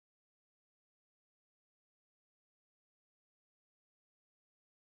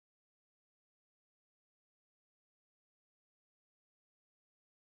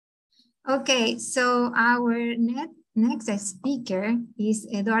Okay, so our next speaker is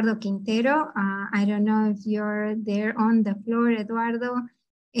Eduardo Quintero. I don't know if you're there on the floor, Eduardo.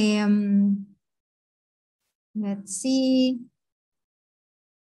 Let's see.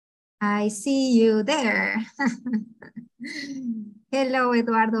 I see you there. Hello,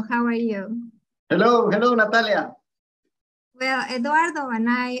 Eduardo. How are you? Hello, Natalia. Well, Eduardo and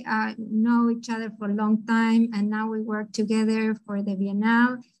I know each other for a long time, and now we work together for the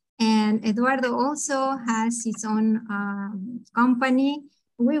Biennial. And Eduardo also has his own company.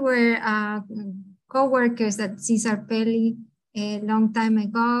 We were co-workers at Cesar Pelli a long time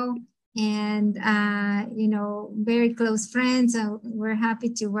ago, and you know, very close friends. We're happy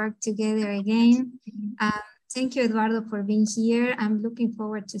to work together again. Thank you, Eduardo, for being here. I'm looking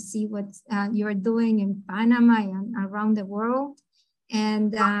forward to see what you're doing in Panama and around the world.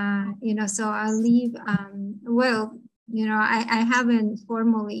 And, you know, so I'll leave, well, you know, I haven't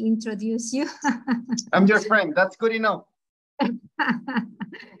formally introduced you. I'm your friend. That's good enough.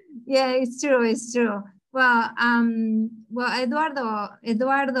 Yeah, it's true. It's true. Well,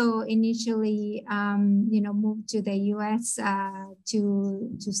 Eduardo initially, you know, moved to the U.S. To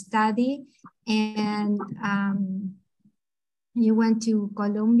study, and you went to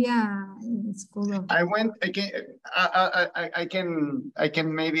Columbia School of. I went. I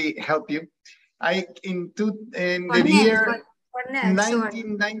can maybe help you. In the year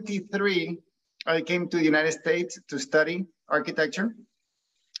 1993, I came to the United States to study architecture.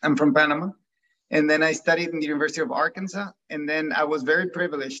 I'm from Panama. And then I studied in the University of Arkansas. And then I was very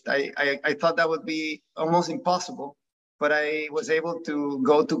privileged. I thought that would be almost impossible, but I was able to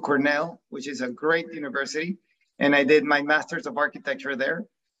go to Cornell, which is a great university. And I did my master's of architecture there.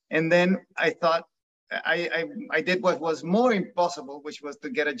 And then I thought I did what was more impossible, which was to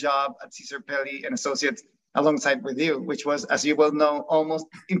get a job at Cesar Pelli and Associates alongside with you, which was, as you well know, almost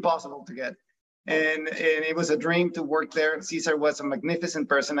impossible to get. And it was a dream to work there. Cesar was a magnificent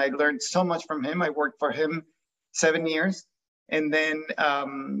person. I learned so much from him. I worked for him 7 years. And then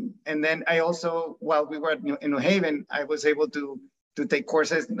I also, while we were in New Haven, I was able to take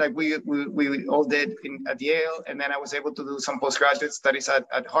courses like we all did at Yale. And then I was able to do some postgraduate studies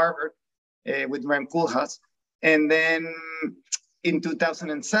at Harvard with Rem Koolhaas. And then in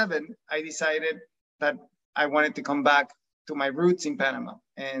 2007, I decided that I wanted to come back to my roots in Panama.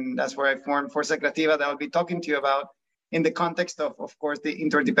 And that's where I formed Forza Creativa that I'll be talking to you about in the context of course, the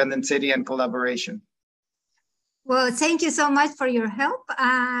interdependent city and collaboration. Well, thank you so much for your help.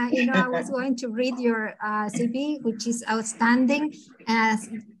 You know, I was going to read your CV, which is outstanding as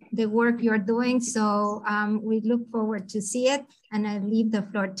the work you're doing. So we look forward to see it, and I leave the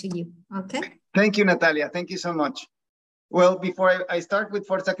floor to you, okay? Thank you, Natalia. Thank you so much. Well, before I start with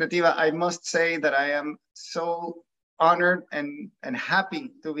Forza Creativa, I must say that I am so honored and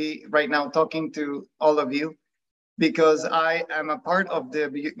happy to be right now talking to all of you, because I am a part of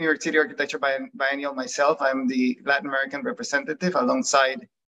the New York City Architecture Biennial myself. I'm the Latin American representative alongside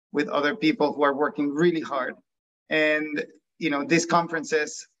with other people who are working really hard. And, you know, these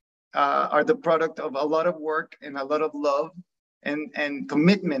conferences are the product of a lot of work and a lot of love and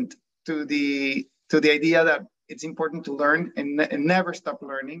commitment to the idea that it's important to learn and never stop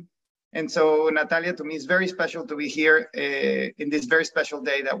learning. And so, Natalia, to me, it's very special to be here in this very special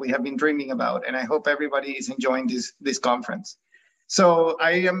day that we have been dreaming about. And I hope everybody is enjoying this conference. So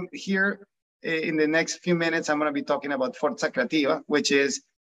I am here in the next few minutes. I'm going to be talking about Forza Creativa, which is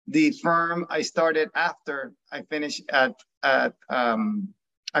the firm I started after I finished at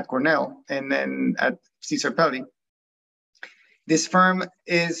Cornell and then at Cesar Pelli. This firm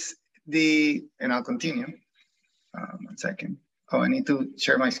is and I'll continue. 1 second. Oh, I need to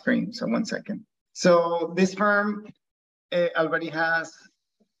share my screen, so 1 second. So this firm already has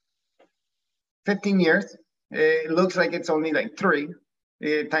 15 years. It looks like it's only like 3.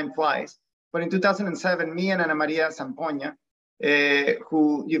 Time flies. But in 2007, me and Ana Maria Zampoña,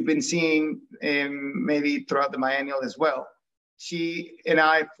 who you've been seeing maybe throughout the biennial as well, she and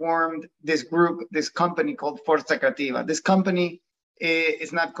I formed this group, this company called Forza Creativa. This company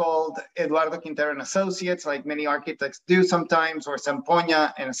is not called Eduardo Quintero and Associates, like many architects do sometimes, or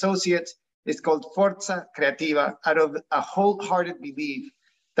Zampoña and Associates. It's called Forza Creativa out of a wholehearted belief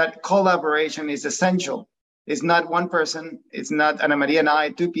that collaboration is essential. It's not one person. It's not Ana Maria and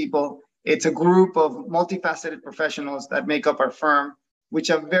I, 2 people. It's a group of multifaceted professionals that make up our firm, which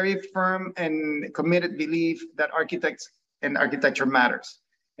have very firm and committed belief that architects and architecture matters.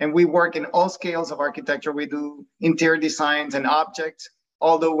 And we work in all scales of architecture. We do interior designs and objects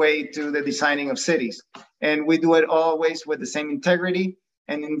all the way to the designing of cities. And we do it always with the same integrity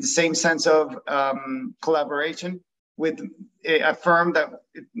and in the same sense of collaboration with a firm that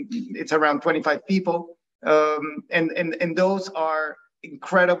it's around 25 people. And those are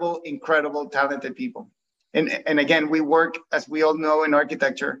incredible, talented people. And again, we work, as we all know, in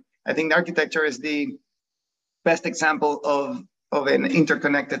architecture. I think architecture is the best example of an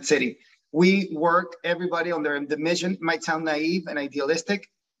interconnected city. We work everybody under the mission. It might sound naive and idealistic,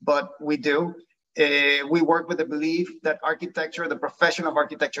 but we do. We work with the belief that architecture, the profession of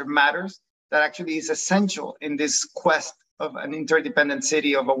architecture matters, that actually is essential in this quest of an interdependent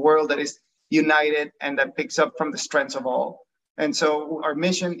city, of a world that is united and that picks up from the strengths of all. And so our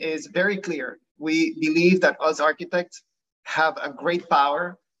mission is very clear. We believe that us architects have a great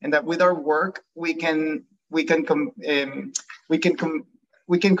power, and that with our work we can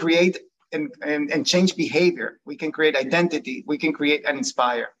create and change behavior. We can create identity. We can create and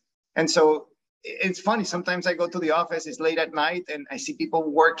inspire. And so it's funny. Sometimes I go to the office. It's late at night, and I see people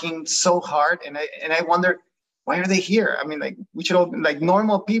working so hard, and I wonder, why are they here? I mean, like, we should all, like,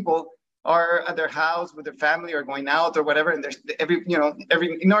 normal people are at their house with their family or going out or whatever, and there's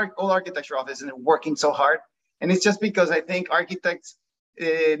in our all architecture office, and they're working so hard. And it's just because I think architects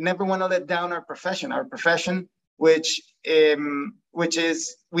never want to let down our profession, which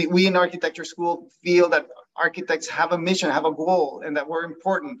is we in architecture school feel that architects have a mission, have a goal, and that we're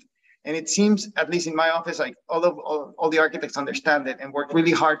important. And it seems, at least in my office, like all the architects understand it and work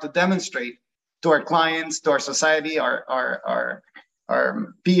really hard to demonstrate to our clients, to our society, our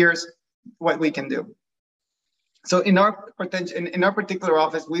peers, what we can do. So in our particular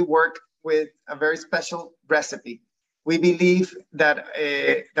office, we work with a very special recipe. We believe that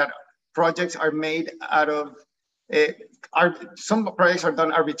that projects are made out of some projects are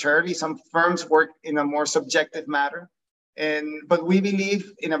done arbitrarily. Some firms work in a more subjective manner, but we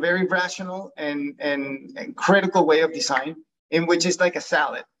believe in a very rational and critical way of design, in which is like a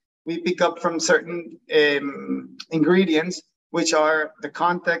salad. We pick up from certain ingredients, which are the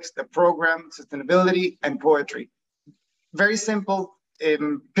context, the program, sustainability, and poetry. Very simple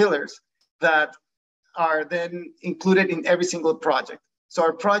pillars that are then included in every single project. So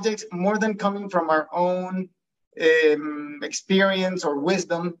our projects, more than coming from our own experience or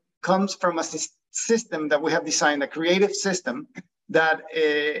wisdom, comes from a system that we have designed, a creative system that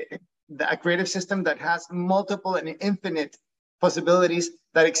has multiple and infinite possibilities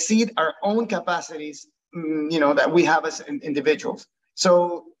that exceed our own capacities, that we have as individuals.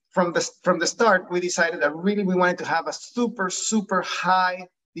 So from the start, we decided that really we wanted to have a super high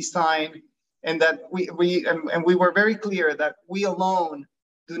design, and that we were very clear that we alone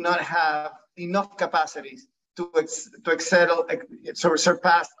do not have enough capacities to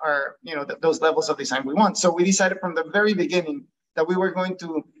surpass our those levels of design we want. So we decided from the very beginning that we were going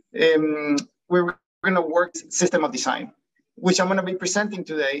to work system of design, which I'm going to be presenting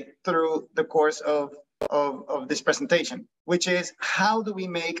today through the course of this presentation, which is how do we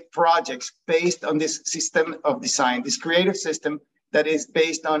make projects based on this system of design, this creative system that is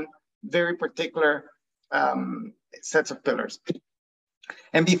based on very particular sets of pillars.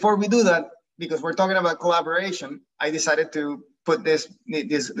 And before we do that, because we're talking about collaboration, I decided to put this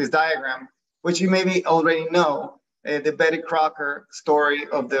diagram, which you maybe already know, the Betty Crocker story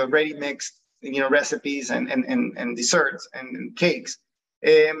of the ready-mixed recipes and desserts and cakes.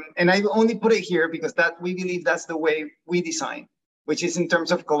 And I only put it here because that we believe that's the way we design, which is in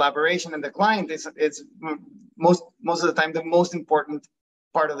terms of collaboration, and the client is most of the time the most important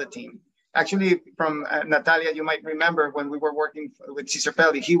part of the team. Actually, from Natalia, you might remember when we were working with Cesar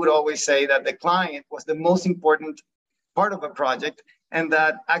Pelli, he would always say that the client was the most important part of a project, and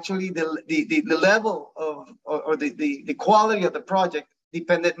that actually the level of or the quality of the project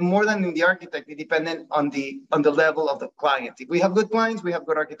depended more than in the architect. It depended on the level of the client. If we have good clients, we have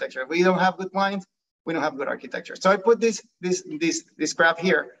good architecture. If we don't have good clients, we don't have good architecture. So I put this graph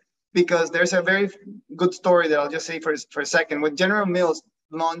here because there's a very good story that I'll just say for a second. When General Mills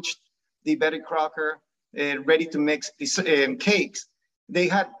launched the Betty Crocker ready-to-mix cakes, they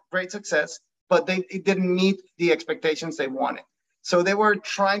had great success, but it didn't meet the expectations they wanted. So they were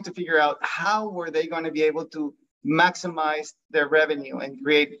trying to figure out how were they going to be able to maximize their revenue and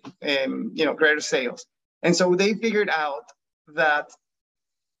create greater sales. And so they figured out that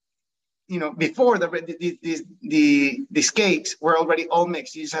before these cakes were already all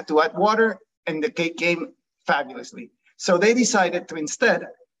mixed. You just had to add water and the cake came fabulously. So they decided to instead,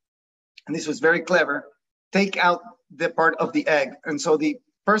 and this was very clever, take out the part of the egg. And so the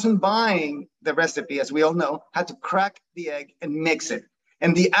person buying the recipe, as we all know, had to crack the egg and mix it.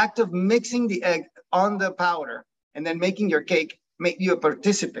 And the act of mixing the egg on the powder and then making your cake made you a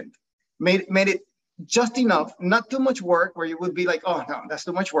participant, made it just enough, not too much work where you would be like, oh no, that's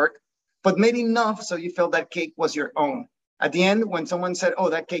too much work, but made enough so you felt that cake was your own. At the end, when someone said, oh,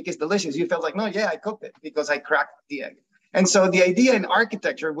 that cake is delicious, you felt like, no, yeah, I cooked it because I cracked the egg. And so the idea in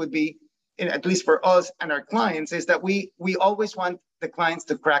architecture would be, at least for us and our clients, is that we always want the clients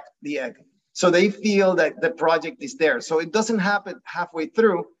to crack the egg. So they feel that the project is there. So it doesn't happen halfway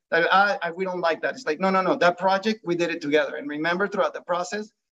through that we don't like that. It's like, no, that project, we did it together. And remember throughout the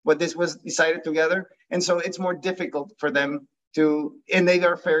process, what this was decided together. And so it's more difficult for them to, and they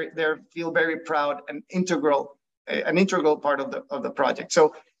feel very proud and integral part of the project.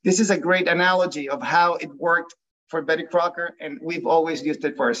 So this is a great analogy of how it worked for Betty Crocker, and we've always used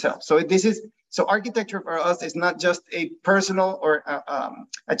it for ourselves. So architecture for us is not just a personal or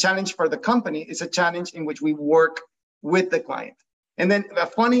a challenge for the company. It's a challenge in which we work with the client. And then a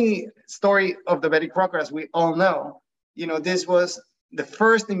funny story of the Betty Crocker, as we all know, this was the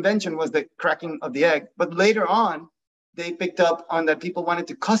first invention was the cracking of the egg, but later on, they picked up on that people wanted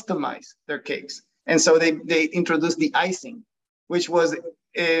to customize their cakes. And so they introduced the icing, which was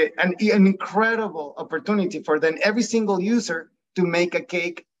an incredible opportunity for then every single user to make a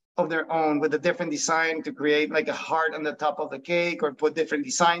cake of their own with a different design, to create like a heart on the top of the cake or put different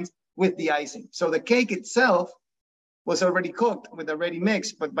designs with the icing. So the cake itself was already cooked with a ready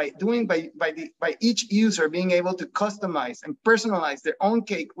mix, but by each user being able to customize and personalize their own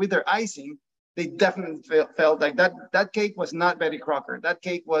cake with their icing, they definitely felt like that cake was not Betty Crocker. That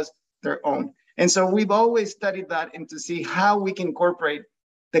cake was their own. And so we've always studied that and to see how we can incorporate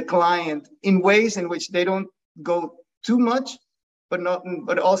the client in ways in which they don't go too much,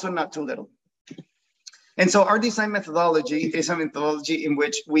 but also not too little. And so our design methodology is a methodology in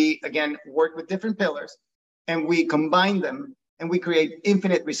which we, again, work with different pillars and we combine them and we create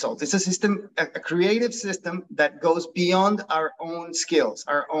infinite results. It's a system, a creative system that goes beyond our own skills,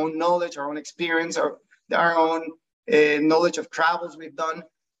 our own knowledge, our own experience, our own knowledge of travels we've done.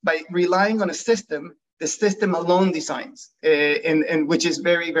 By relying on a system, the system alone designs, and which is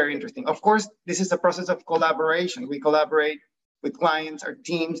very, very interesting. Of course, this is a process of collaboration. We collaborate with clients, our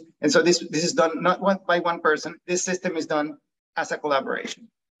teams, and so this is done not by one person. This system is done as a collaboration.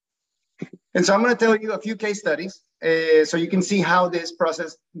 And so I'm going to tell you a few case studies so you can see how this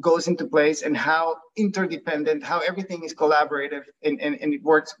process goes into place and how interdependent, how everything is collaborative, and it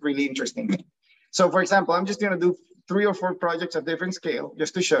works really interesting. So for example, I'm just going to do 3 or 4 projects of different scale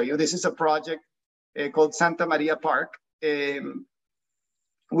just to show you. This is a project called Santa Maria Park,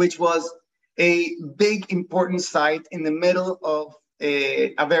 which was a big, important site in the middle of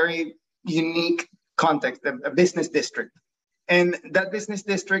a very unique context, a business district. And that business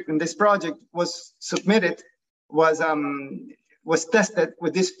district in this project was submitted, was tested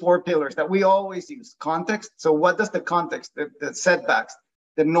with these 4 pillars that we always use. Context. So what does the context, the setbacks,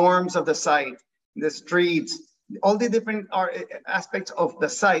 the norms of the site, the streets, all the different aspects of the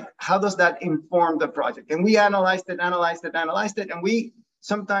site, how does that inform the project? And we analyzed it, and we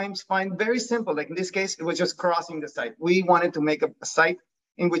sometimes find very simple, like in this case, it was just crossing the site. We wanted to make a site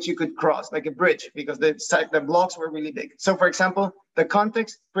in which you could cross, like a bridge, because the blocks were really big. So for example, the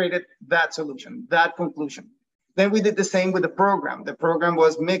context created that solution, that conclusion. Then we did the same with the program. The program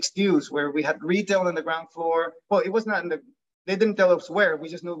was mixed use, where we had retail on the ground floor. Well, it was not they didn't tell us where, we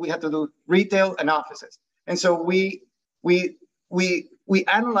just knew we had to do retail and offices. And so we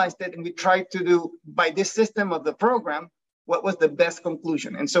analyzed it and we tried to do, by this system of the program, what was the best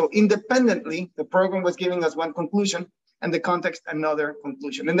conclusion. And so independently, the program was giving us one conclusion and the context another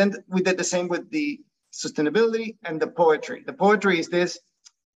conclusion. And then we did the same with the sustainability and the poetry. The poetry is this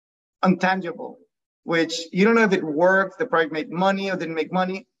intangible, which you don't know if it worked, the project made money or didn't make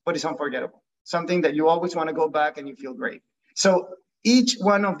money, but it's unforgettable. Something that you always want to go back and you feel great. So each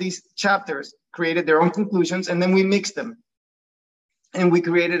one of these chapters created their own conclusions, and then we mixed them. And we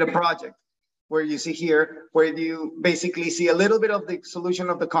created a project where you see here, where you basically see a little bit of the solution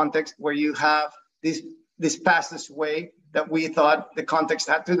of the context, where you have this passageway that we thought the context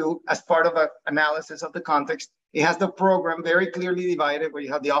had to do as part of an analysis of the context. It has the program very clearly divided, where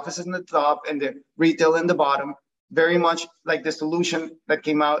you have the offices in the top and the retail in the bottom, very much like the solution that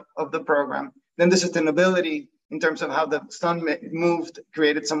came out of the program. Then the sustainability, in terms of how the sun moved,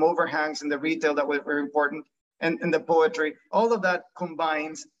 created some overhangs in the retail that were very important, and the poetry, all of that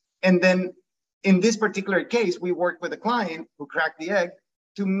combines. And then in this particular case, we worked with a client who cracked the egg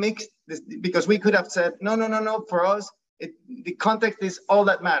to mix this, because we could have said, no, for us, the context is all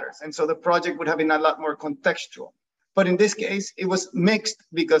that matters. And so the project would have been a lot more contextual. But in this case, it was mixed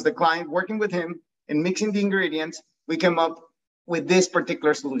because the client working with him and mixing the ingredients, we came up with this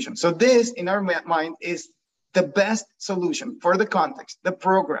particular solution. So this, in our mind, is the best solution for the context, the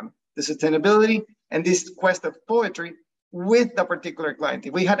program, the sustainability, and this quest of poetry with the particular client.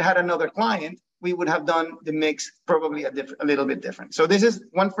 If we had had another client, we would have done the mix probably a little bit different. So this is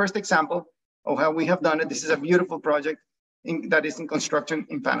one first example of how we have done it. This is a beautiful project that is in construction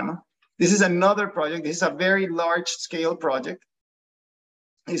in Panama. This is another project. This is a very large scale project.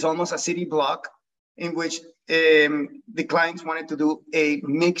 It's almost a city block in which the clients wanted to do a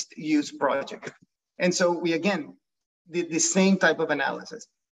mixed use project. And so we, again, did the same type of analysis.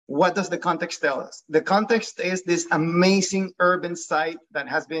 What does the context tell us? The context is this amazing urban site that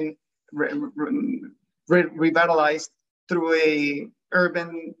has been revitalized through a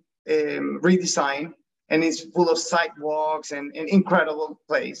urban redesign, and it's full of sidewalks and an incredible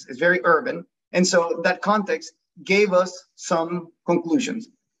place. It's very urban. And so that context gave us some conclusions.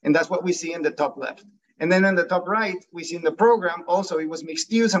 And that's what we see in the top left. And then in the top right, we see in the program also it was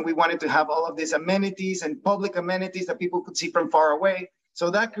mixed use, and we wanted to have all of these amenities and public amenities that people could see from far away. So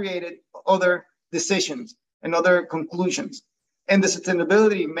that created other decisions and other conclusions. And the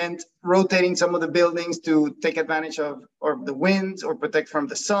sustainability meant rotating some of the buildings to take advantage of the winds or protect from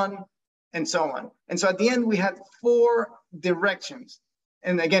the sun and so on. And so at the end, we had 4 directions.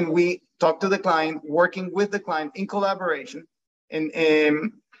 And again, we talked to the client, working with the client in collaboration, and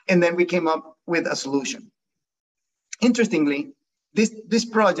then we came up with a solution. Interestingly, this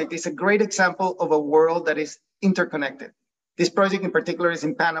project is a great example of a world that is interconnected. This project in particular is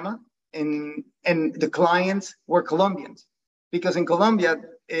in Panama, and the clients were Colombians. Because in Colombia,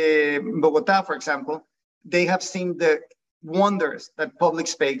 Bogota, for example, they have seen the wonders that public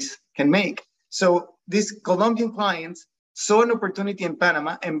space can make. So these Colombian clients saw an opportunity in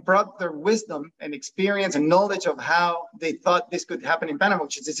Panama and brought their wisdom and experience and knowledge of how they thought this could happen in Panama,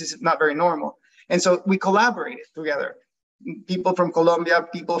 which this is not very normal. And so we collaborated together, people from Colombia,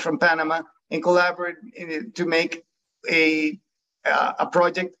 people from Panama, and collaborated to make a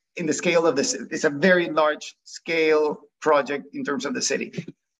project in the scale of this. It's a very large scale project in terms of the city.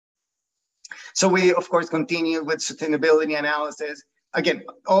 So we, of course, continue with sustainability analysis, again,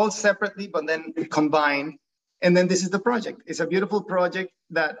 all separately, but then combined. And then this is the project. It's a beautiful project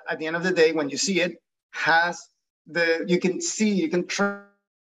that at the end of the day, when you see it, has you can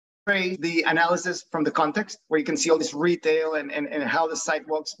trace the analysis from the context, where you can see all this retail and how the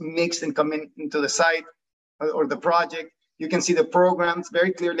sidewalks mix and come into the site or the project. You can see the programs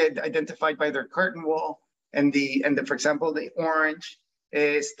very clearly identified by their curtain wall and for example, the orange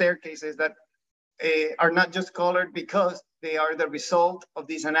staircases that are not just colored because they are the result of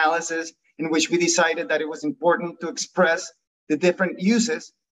this analysis, in which we decided that it was important to express the different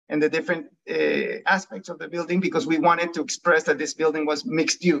uses and the different aspects of the building, because we wanted to express that this building was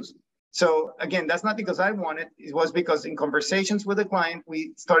mixed use. So again, that's not because I wanted, it was because in conversations with the client,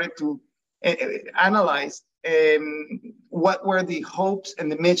 we started to analyze what were the hopes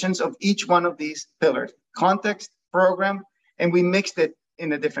and the missions of each one of these pillars: context, program, and we mixed it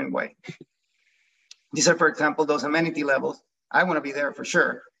in a different way. These are, for example, those amenity levels. I want to be there for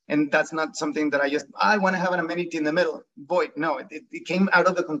sure. And that's not something that I want to have an amenity in the middle. Boy, no, it came out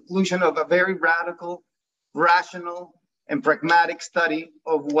of the conclusion of a very radical, rational, and pragmatic study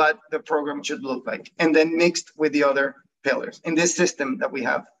of what the program should look like, and then mixed with the other pillars in this system that we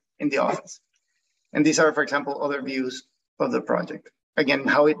have in the office. And these are, for example, other views of the project. Again,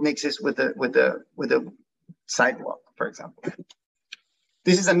 how it mixes with the sidewalk, for example.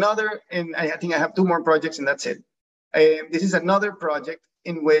 This is another, and I think I have 2 more projects and that's it. This is another project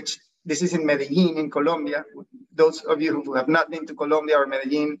in which, this is in Medellin, in Colombia. Those of you who have not been to Colombia or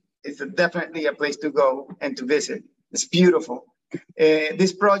Medellin, it's definitely a place to go and to visit. It's beautiful.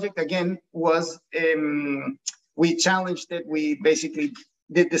 This project, again, was, we challenged it. We basically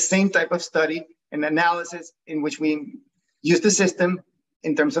did the same type of study and analysis in which we use the system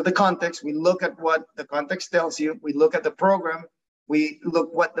in terms of the context. We look at what the context tells you. We look at the program. We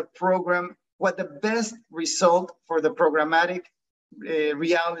look what the best result for the programmatic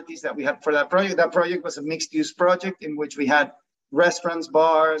realities that we had for that project. That project was a mixed use project in which we had restaurants,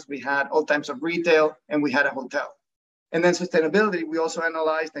 bars, we had all types of retail, and we had a hotel. And then sustainability, we also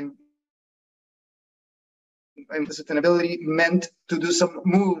analyzed, and the sustainability meant to do some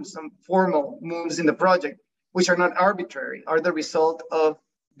moves, some formal moves in the project, which are not arbitrary, are the result of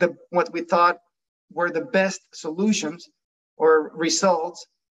what we thought were the best solutions or results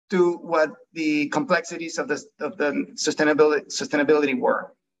to what the complexities of the sustainability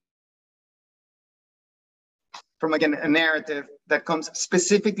were. From, again, a narrative that comes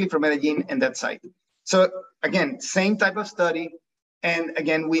specifically from Medellin and that site. So again, same type of study. And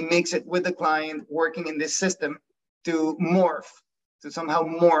again, we mix it with the client working in this system to somehow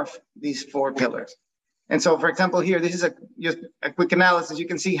morph these 4 pillars. And so, for example, here, this is just a quick analysis. You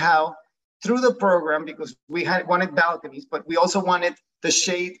can see how through the program, because we wanted balconies, but we also wanted the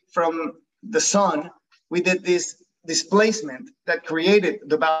shade from the sun, we did this displacement that created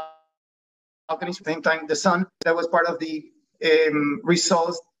the balconies at the same time the sun. That was part of the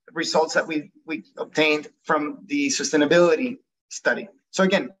results that we obtained from the sustainability study. So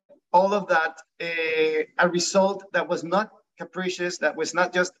again, all of that, a result that was not capricious, that was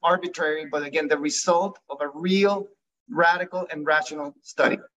not just arbitrary, but again, the result of a real, radical, and rational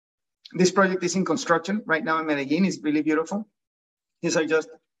study. This project is in construction right now in Medellin. It's really beautiful. These are just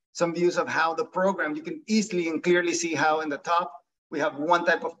some views of how the program, you can easily and clearly see how in the top, we have one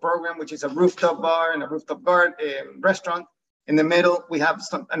type of program, which is a rooftop bar and a rooftop restaurant. In the middle, we have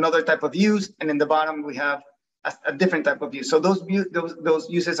another type of use, and in the bottom, we have a different type of use. So those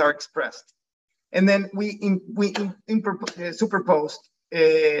uses are expressed. And then we superposed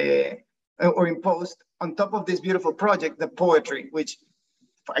or imposed on top of this beautiful project, the poetry, which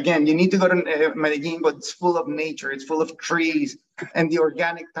again, you need to go to Medellin, but it's full of nature. It's full of trees and the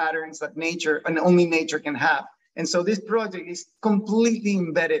organic patterns that nature and only nature can have. And so this project is completely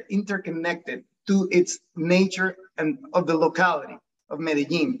embedded, interconnected to its nature and of the locality of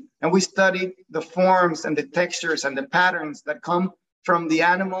Medellin. And we studied the forms and the textures and the patterns that come from the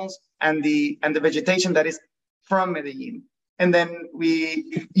animals and the vegetation that is from Medellin. And then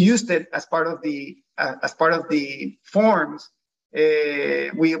we used it as part of the forms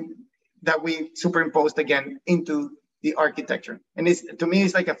that we superimposed again into the architecture. And to me,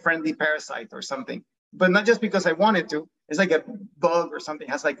 it's like a friendly parasite or something. But not just because I wanted to, it's like a bug or something,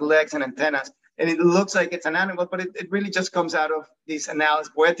 it has like legs and antennas, and it looks like it's an animal, but it really just comes out of this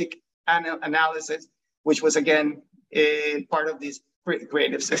poetic analysis, which was again part of this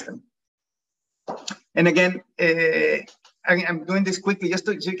creative system. And again, I'm doing this quickly just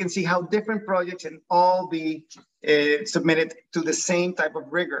so you can see how different projects can all be submitted to the same type of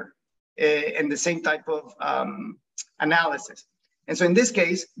rigor and the same type of analysis. And so in this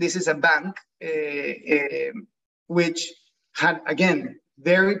case, this is a bank which had, again,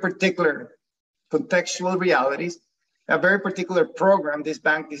 very particular contextual realities, a very particular program. This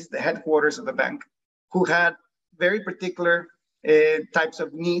bank, this is the headquarters of the bank, who had very particular types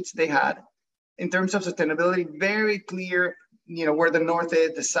of needs they had. In terms of sustainability, very clear, where the north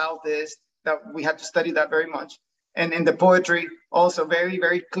is, the south is, that we had to study that very much. And in the poetry, also very,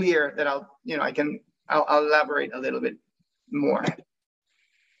 very clear that I'll elaborate a little bit more.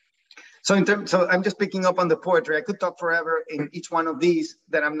 So I'm just picking up on the poetry. I could talk forever in each one of these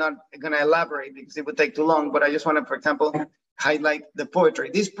that I'm not going to elaborate because it would take too long, but I just want to, for example, highlight the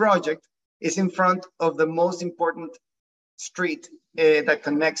poetry. This project is in front of the most important street that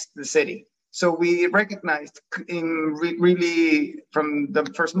connects the city. So we recognized really from the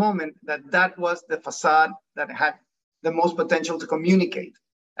first moment that was the facade that had the most potential to communicate.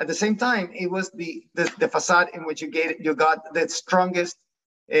 At the same time, it was the facade in which you got the strongest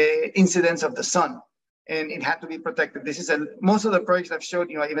incidence of the sun, and it had to be protected. This is most of the projects I've showed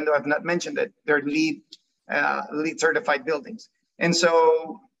you, even though I've not mentioned it, they're LEED certified buildings. And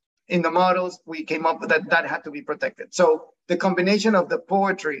so in the models, we came up with that had to be protected. So the combination of the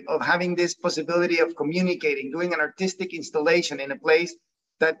poetry, of having this possibility of communicating, doing an artistic installation in a place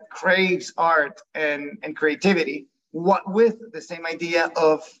that craves art and creativity, with the same idea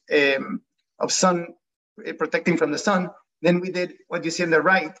of sun, protecting from the sun. Then we did what you see on the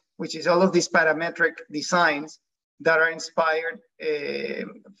right, which is all of these parametric designs that are inspired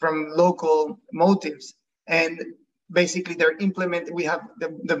from local motives. And basically they're implemented, we have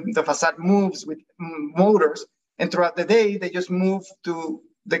the facade moves with motors, and throughout the day, they just move to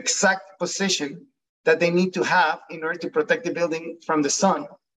the exact position that they need to have in order to protect the building from the sun.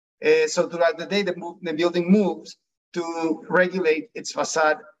 So throughout the day, the building moves to regulate its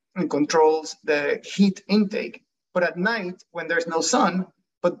facade and controls the heat intake. But at night, when there's no sun,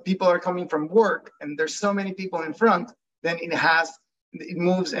 but people are coming from work and there's so many people in front, then it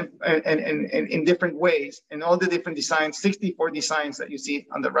moves in different ways, and all the different designs, 64 designs that you see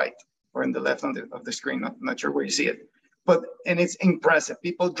on the right or in the left of the screen. I'm not sure where you see it, and it's impressive.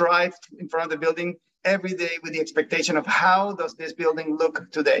 People drive in front of the building every day with the expectation of how does this building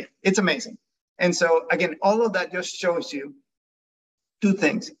look today? It's amazing. And so again, all of that just shows you two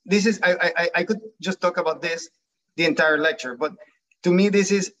things. This is, I could just talk about this the entire lecture, but to me,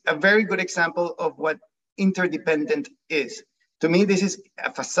 this is a very good example of what interdependent is. To me, this is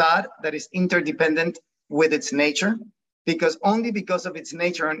a facade that is interdependent with its nature, because only because of its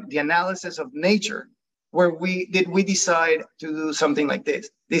nature and the analysis of nature did we decide to do something like this.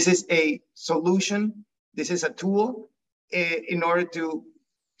 This is a solution. This is a tool in order to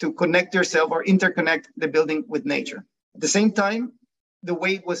connect yourself or interconnect the building with nature. At the same time, the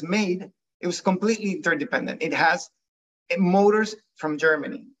way it was made It was completely interdependent. It has motors from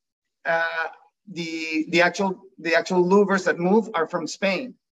Germany. The actual louvers that move are from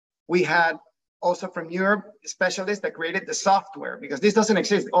Spain. We had also from Europe specialists that created the software, because this doesn't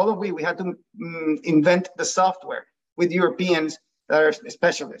exist. We had to invent the software with Europeans that are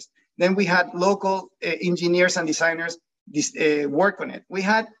specialists. Then we had local engineers and designers work on it. We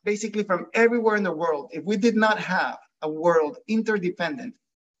had basically from everywhere in the world. If we did not have a world interdependent,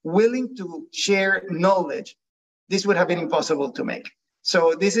 willing to share knowledge, this would have been impossible to make.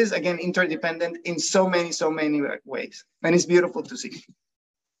 So this is, again, interdependent in so many ways. And it's beautiful to see.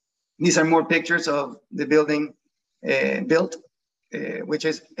 These are more pictures of the building built, which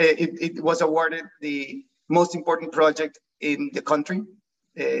is, it was awarded the most important project in the country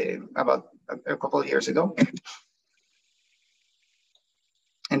about a couple of years ago.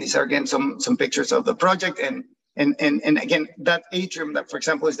 And these are, again, some pictures of the project. And again, that atrium that, for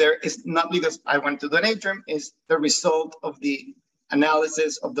example, is there is not because I went to do an atrium, is the result of the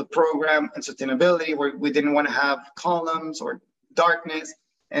analysis of the program and sustainability, where we didn't want to have columns or darkness.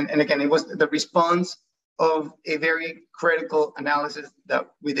 And again, it was the response of a very critical analysis that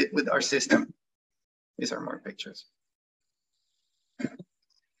we did with our system. These are more pictures.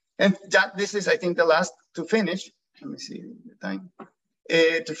 And this is, I think, the last to finish. Let me see the time.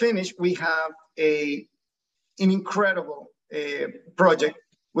 To finish, we have an incredible project,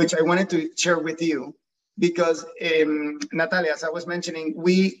 which I wanted to share with you, because Natalia, as I was mentioning,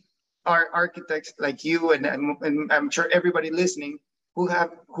 we are architects like you, and I'm sure everybody listening,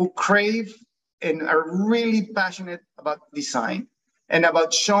 who crave and are really passionate about design and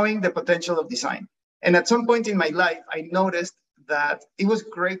about showing the potential of design. And at some point in my life, I noticed that it was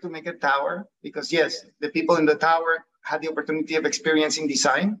great to make a tower, because yes, the people in the tower had the opportunity of experiencing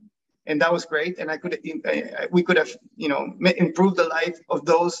design, and that was great. And we could have, improved the life of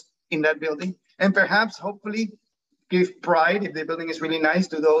those in that building, and perhaps, hopefully, give pride, if the building is really nice,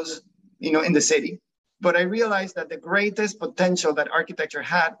 to those, in the city. But I realized that the greatest potential that architecture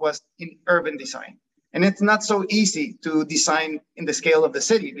had was in urban design. And it's not so easy to design in the scale of the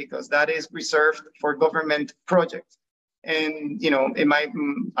city, because that is reserved for government projects. And,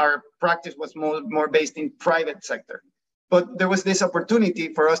 our practice was more based in private sector. But there was this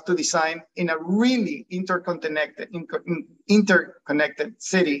opportunity for us to design in a really interconnected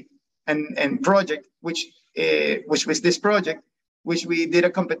city and project, which was this project, which we did a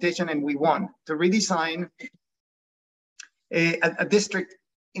competition and we won, to redesign a district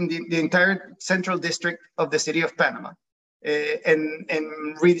in the entire central district of the city of Panama, and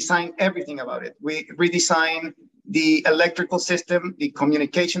redesign everything about it. We redesigned the electrical system, the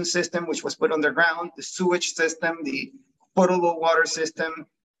communication system, which was put underground, the sewage system, the potable water system,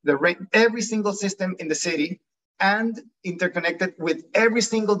 every single system in the city, and interconnected with every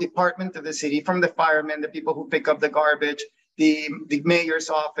single department of the city, from the firemen, the people who pick up the garbage, the mayor's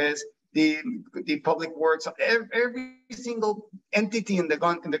office, the public works, every single entity in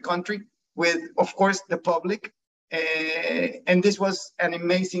the country, with, of course, the public. And this was an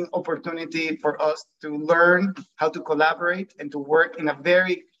amazing opportunity for us to learn how to collaborate and to work in a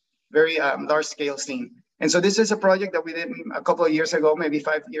very, very large scale scene. And so this is a project that we did a couple of years ago, maybe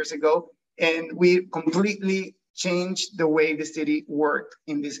 5 years ago, and we completely changed the way the city worked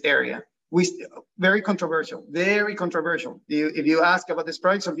in this area. Very controversial, very controversial. If you ask about this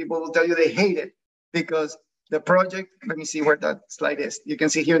project, some people will tell you they hate it, because the project, let me see where that slide is. You can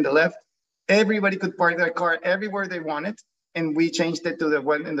see here on the left, everybody could park their car everywhere they wanted. And we changed it to the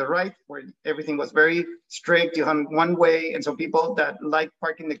one in the right, where everything was very strict. You had one way. And so people that like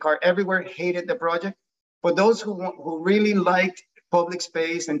parking the car everywhere hated the project. But those who really liked public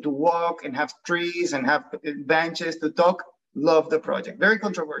space and to walk and have trees and have benches to talk, loved the project. Very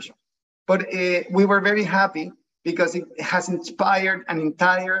controversial. But we were very happy, because it has inspired an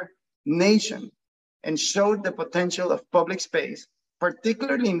entire nation and showed the potential of public space,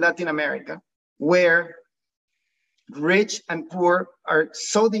 particularly in Latin America, where rich and poor are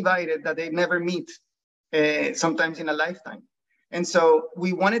so divided that they never meet, sometimes in a lifetime. And so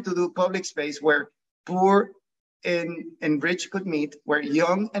we wanted to do public space where poor and rich could meet, where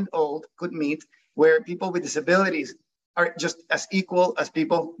young and old could meet, where people with disabilities are just as equal as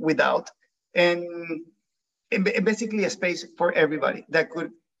people without, and basically a space for everybody that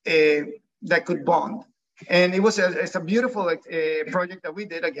could bond. And it's a beautiful project that we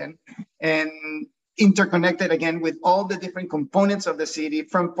did again, and interconnected again with all the different components of the city,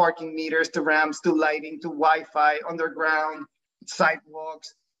 from parking meters to ramps to lighting to Wi-Fi, underground,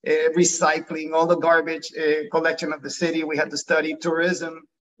 sidewalks, recycling, all the garbage collection of the city. We had to study tourism,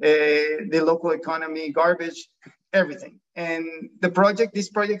 the local economy, garbage, everything. And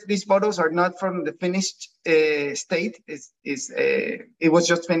these photos are not from the finished state. It was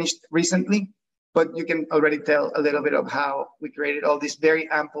just finished recently, but you can already tell a little bit of how we created all these very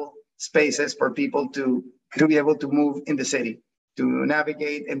ample spaces for people to be able to move in the city, to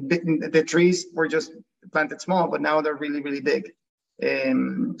navigate. And the trees were just planted small, but now they're really, really big.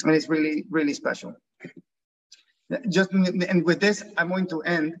 And it's really, really special. And with this, I'm going to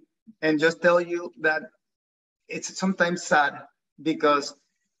end and just tell you that it's sometimes sad because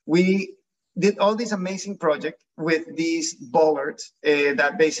we did all this amazing project with these bollards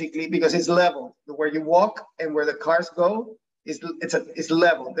that basically, because it's level, where you walk and where the cars go, it's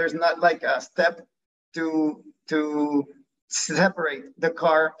level. There's not like a step to separate the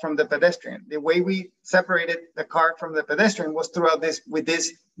car from the pedestrian. The way we separated the car from the pedestrian was with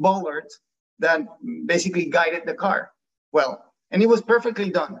this bollards that basically guided the car. Well, and it was perfectly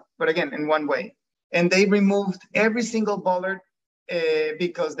done, but again, in one way. And they removed every single bollard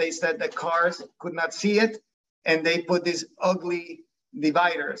because they said the cars could not see it. And they put these ugly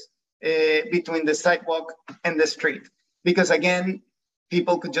dividers between the sidewalk and the street. Because again,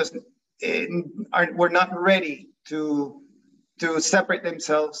 people could just, were not ready to separate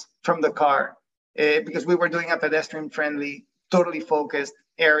themselves from the car because we were doing a pedestrian friendly, totally focused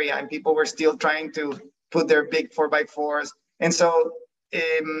area, and people were still trying to put their big 4x4s. And so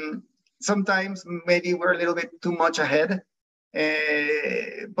sometimes maybe we're a little bit too much ahead,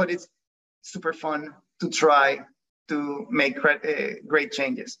 but it's super fun to try to make great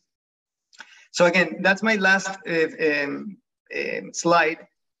changes. So again, that's my last slide.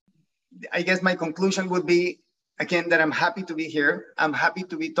 I guess my conclusion would be, again, that I'm happy to be here. I'm happy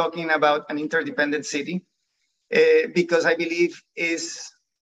to be talking about an interdependent city because I believe is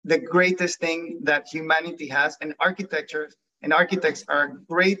the greatest thing that humanity has, and architects are a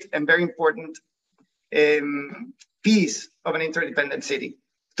great and very important piece of an interdependent city.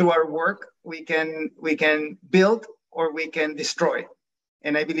 Through our work, we can build or we can destroy.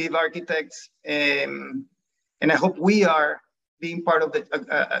 And I believe architects, and I hope we are being part of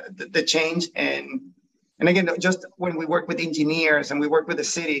the change. And again, just when we work with engineers and we work with the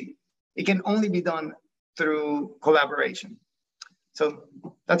city, it can only be done through collaboration. So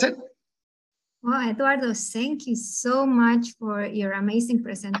that's it. Well, Eduardo, thank you so much for your amazing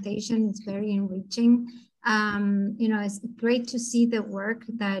presentation. It's very enriching. It's great to see the work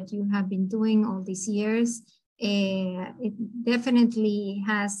that you have been doing all these years. It definitely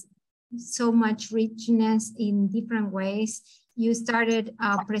has so much richness in different ways. You started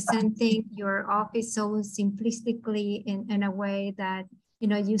presenting your office so simplistically in a way that,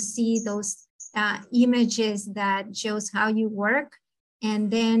 you see those images that shows how you work.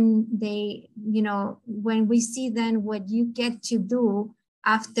 And then they, when we see then what you get to do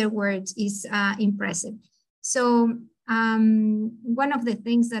afterwards is impressive. So one of the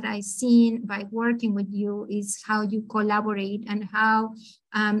things that I've seen by working with you is how you collaborate and how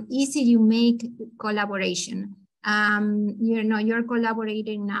easy you make collaboration. You're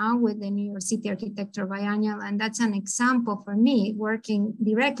collaborating now with the New York City Architecture Biennial, and that's an example for me working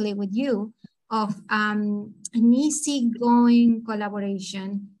directly with you of an easygoing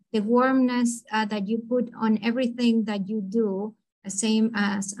collaboration, the warmness that you put on everything that you do, the same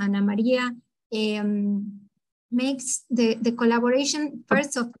as Ana Maria, makes the collaboration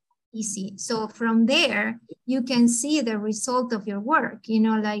first of all easy. So from there, you can see the result of your work.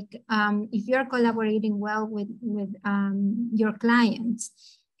 If you're collaborating well with your clients,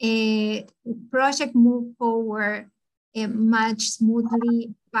 a project move forward much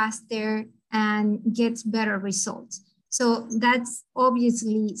smoothly, faster, and gets better results. So that's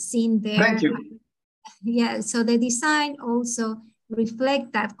obviously seen there. Thank you. Yeah, so the design also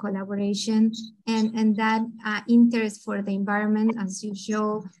reflect that collaboration and that interest for the environment, as you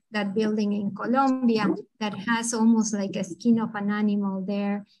show that building in Colombia that has almost like a skin of an animal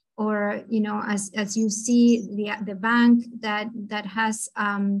there, or as you see the bank that has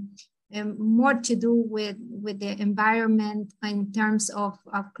more to do with the environment in terms of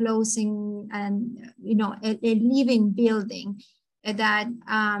closing and a living building that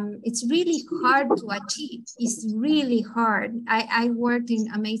it's really hard to achieve. It's really hard. I worked in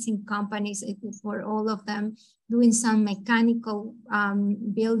amazing companies for all of them. Doing some mechanical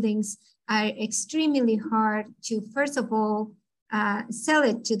buildings are extremely hard to, first of all, sell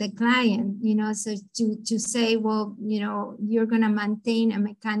it to the client, so to say, well, you're going to maintain a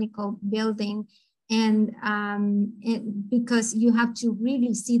mechanical building and because you have to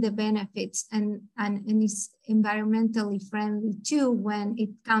really see the benefits and it's environmentally friendly too when it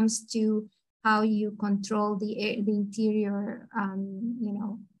comes to how you control the interior,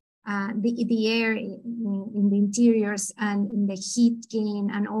 the air in the interiors and in the heat gain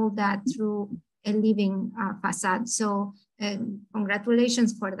and all that through a living facade. So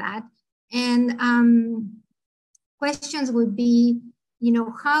congratulations for that. And questions would be,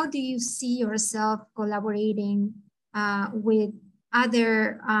 how do you see yourself collaborating with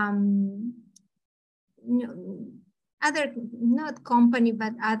other, other, not company,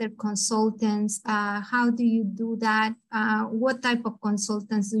 but other consultants? How do you do that? What type of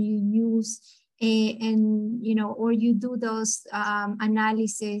consultants do you use? And, or you do those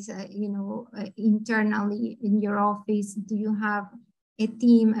analysis, internally in your office? Do you have a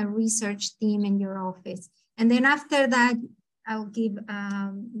team, a research team in your office? And then after that, I'll give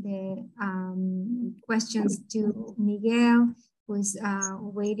the questions to Miguel, who's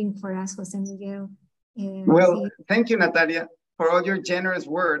waiting for us, Jose Miguel. Well, thank you, Natalia, for all your generous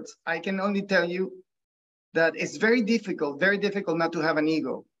words. I can only tell you that it's very difficult not to have an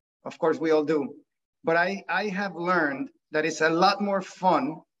ego. Of course, we all do. But I have learned that it's a lot more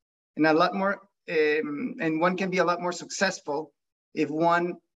fun and a lot more, and one can be a lot more successful if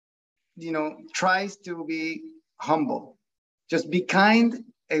one, tries to be humble. Just be kind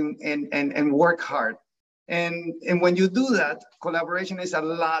and work hard. And when you do that, collaboration is a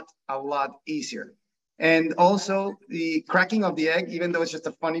lot easier. And also the cracking of the egg, even though it's just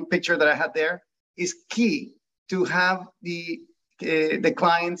a funny picture that I had there, is key to have the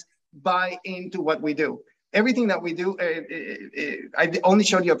clients buy into what we do. Everything that we do, I only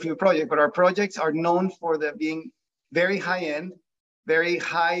showed you a few projects, but our projects are known for being very high-end, very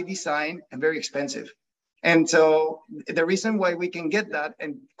high design, and very expensive. And so the reason why we can get that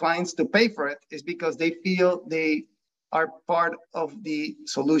and clients to pay for it is because they feel they are part of the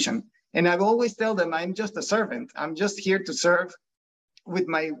solution. And I've always tell them, I'm just a servant. I'm just here to serve with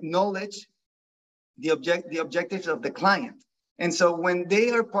my knowledge, the objectives of the client. And so when they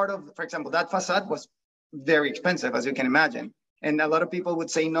are part of, for example, that facade was very expensive, as you can imagine. And a lot of people would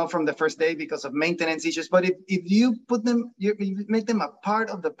say no from the first day because of maintenance issues. But if you put them, you make them a part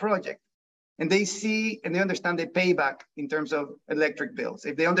of the project, and they see and they understand the payback in terms of electric bills,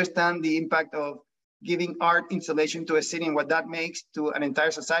 if they understand the impact of giving art installation to a city and what that makes to an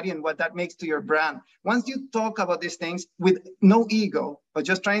entire society and what that makes to your brand. Once you talk about these things with no ego, but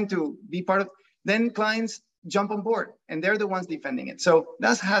just trying to be part of, then clients jump on board and they're the ones defending it. So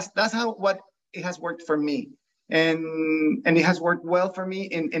that's how it has worked for me. And it has worked well for me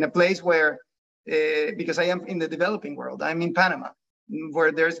in a place where, because I am in the developing world, I'm in Panama,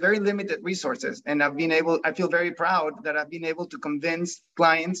 where there's very limited resources. And I feel very proud that I've been able to convince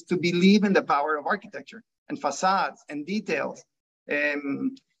clients to believe in the power of architecture and facades and details.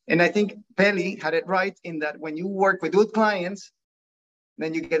 And I think Pelli had it right in that when you work with good clients,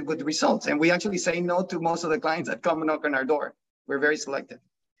 then you get good results. And we actually say no to most of the clients that come and knock on our door. We're very selective.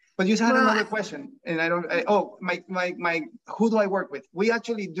 But you had another question, and my who do I work with? We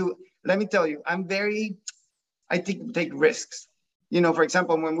actually do. Let me tell you, I take risks. For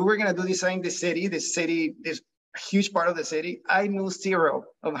example, when we were going to design this huge part of the city, I knew zero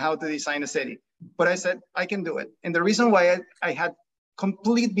of how to design a city. But I said, I can do it. And the reason why I had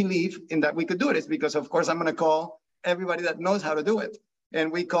complete belief in that we could do it is because, of course, I'm going to call everybody that knows how to do it.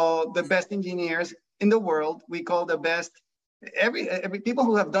 And we call the best engineers in the world. We call the best, every people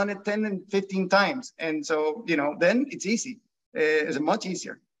who have done it 10 and 15 times. And so, then it's easy. It's much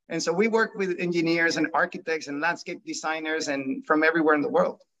easier. And so we work with engineers and architects and landscape designers and from everywhere in the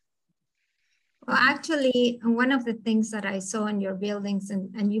world. Well, actually, one of the things that I saw in your buildings,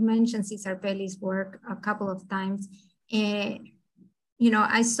 and you mentioned Cesar Pelli's work a couple of times,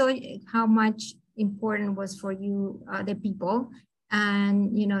 I saw how much important was for you, the people,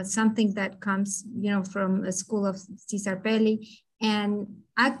 and, something that comes, from the school of Cesar Pelli. And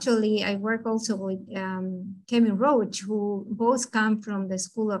actually, I work also with Kevin Roach, who both come from the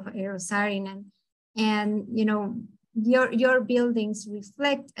school of Aerosarin. And your buildings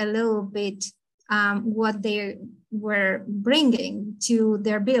reflect a little bit what they were bringing to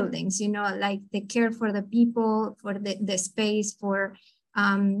their buildings, like the care for the people, for the space, for,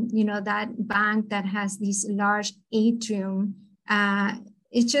 that bank that has this large atrium.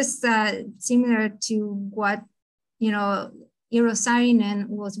 It's just similar to what, Aerosarin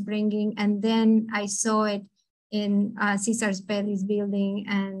was bringing. And then I saw it in Cesar Pelli's building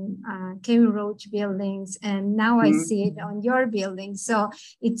and Kevin Roach buildings. And now I see it on your building. So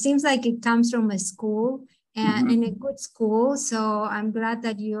it seems like it comes from a school and in a good school. So I'm glad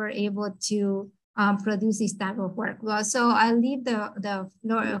that you are able to produce this type of work. Well, so I'll leave the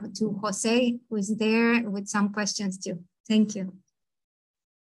floor to Jose, who is there with some questions too. Thank you.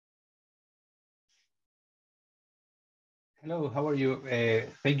 Hello, how are you?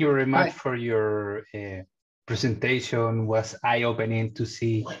 Thank you very much Hi. for your presentation. Was eye-opening to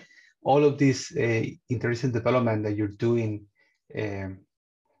see all of this interesting development that you're doing um,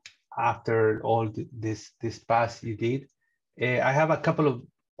 after all this path you did. I have a couple of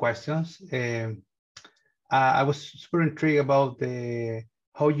questions. I was super intrigued about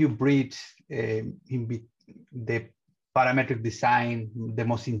how you bridge the parametric design, the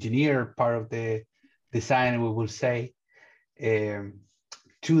most engineered part of the design, we will say, um,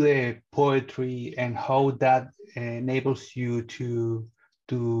 to the poetry, and how that enables you to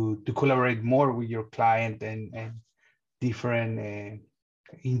collaborate more with your client and different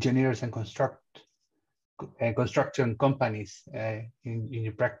engineers and construction companies in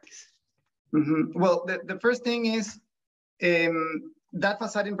your practice. Mm-hmm. Well, the first thing is that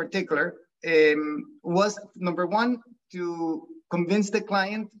facade in particular was, number one, to convince the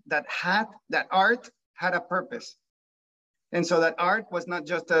client that art had a purpose. And so that art was not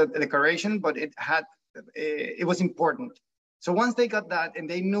just a decoration, but it was important. So once they got that and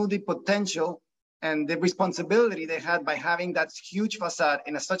they knew the potential and the responsibility they had by having that huge facade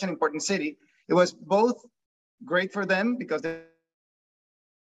in such an important city, it was both great for them because they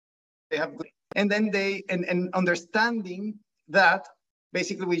have, and then and understanding that,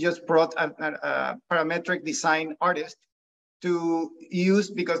 basically we just brought a parametric design artist to use,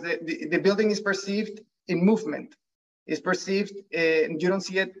 because the building is perceived in movement. Is perceived, you don't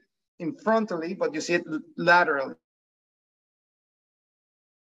see it in frontally, but you see it laterally.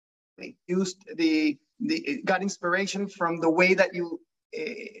 Used got inspiration from the way that you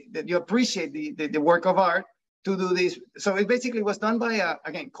appreciate the work of art to do this. So it basically was done by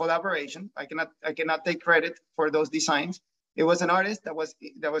again, collaboration. I cannot take credit for those designs. It was an artist that was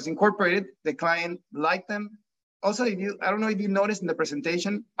incorporated. The client liked them. Also, I don't know if you noticed in the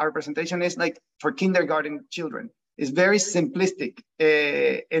presentation, our presentation is like for kindergarten children. It's very simplistic,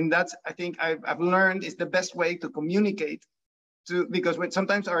 and that's, I think I've learned, is the best way to communicate, because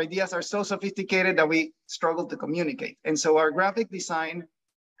sometimes our ideas are so sophisticated that we struggle to communicate. And so our graphic design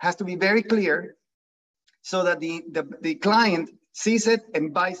has to be very clear so that the client sees it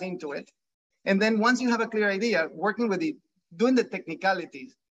and buys into it. And then once you have a clear idea, working with doing the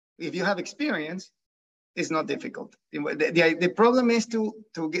technicalities, if you have experience, is not difficult. The problem is to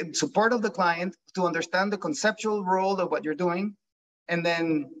get support of the client, to understand the conceptual role of what you're doing, and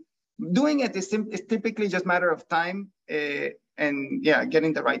then doing it is typically just a matter of time and yeah,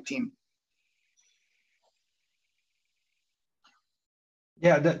 getting the right team.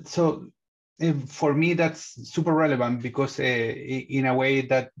 Yeah, so for me that's super relevant, because in a way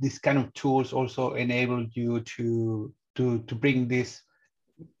that this kind of tools also enable you to bring this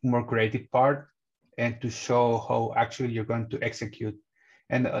more creative part and to show how actually you're going to execute,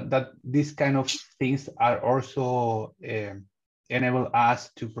 and that these kind of things are also enable us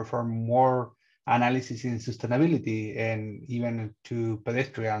to perform more analysis in sustainability, and even to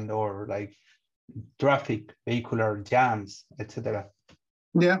pedestrian or like traffic, vehicular jams, etc.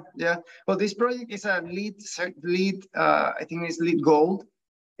 Yeah. Well, this project is a lead. I think it's lead gold,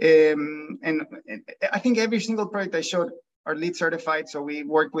 and I think every single project I showed are LEED certified. So we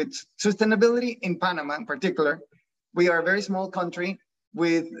work with sustainability in Panama in particular. We are a very small country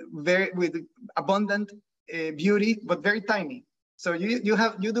with abundant beauty, but very tiny. So you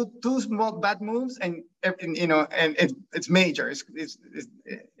do two small bad moves and it's major.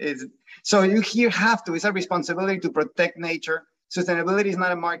 So you here have to, it's a responsibility to protect nature. Sustainability is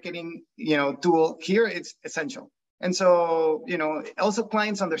not a marketing tool. Here it's essential. And so, also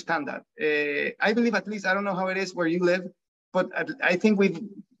clients understand that. I believe, at least, I don't know how it is where you live, but I think we've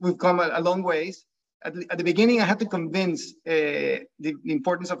come a long ways. At the beginning, I had to convince the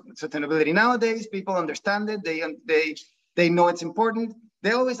importance of sustainability. Nowadays, people understand it. They know it's important.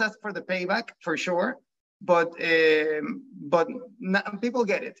 They always ask for the payback, for sure, but people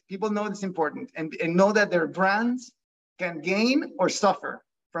get it. People know it's important and know that their brands can gain or suffer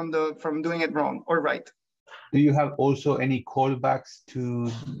from doing it wrong or right. Do you have also any callbacks to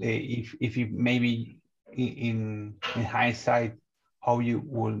if you maybe in hindsight, how you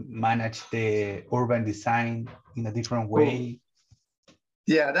will manage the urban design in a different way?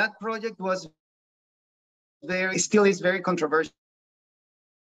 Yeah, that project was still is very controversial.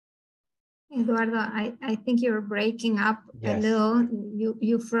 Eduardo, I think you're breaking up a little.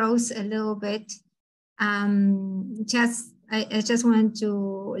 You froze a little bit. I just want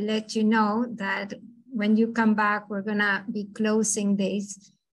to let you know that when you come back, we're gonna be closing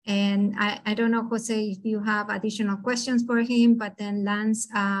this. And I don't know, Jose, if you have additional questions for him, but then Lance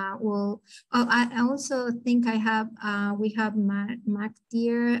will, I also think we have Mac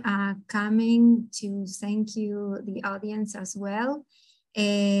Deer coming to thank you, the audience as well.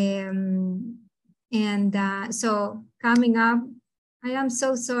 So coming up, I am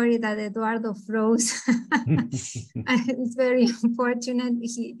so sorry that Eduardo froze. It's very unfortunate.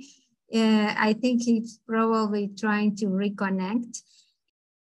 I think he's probably trying to reconnect.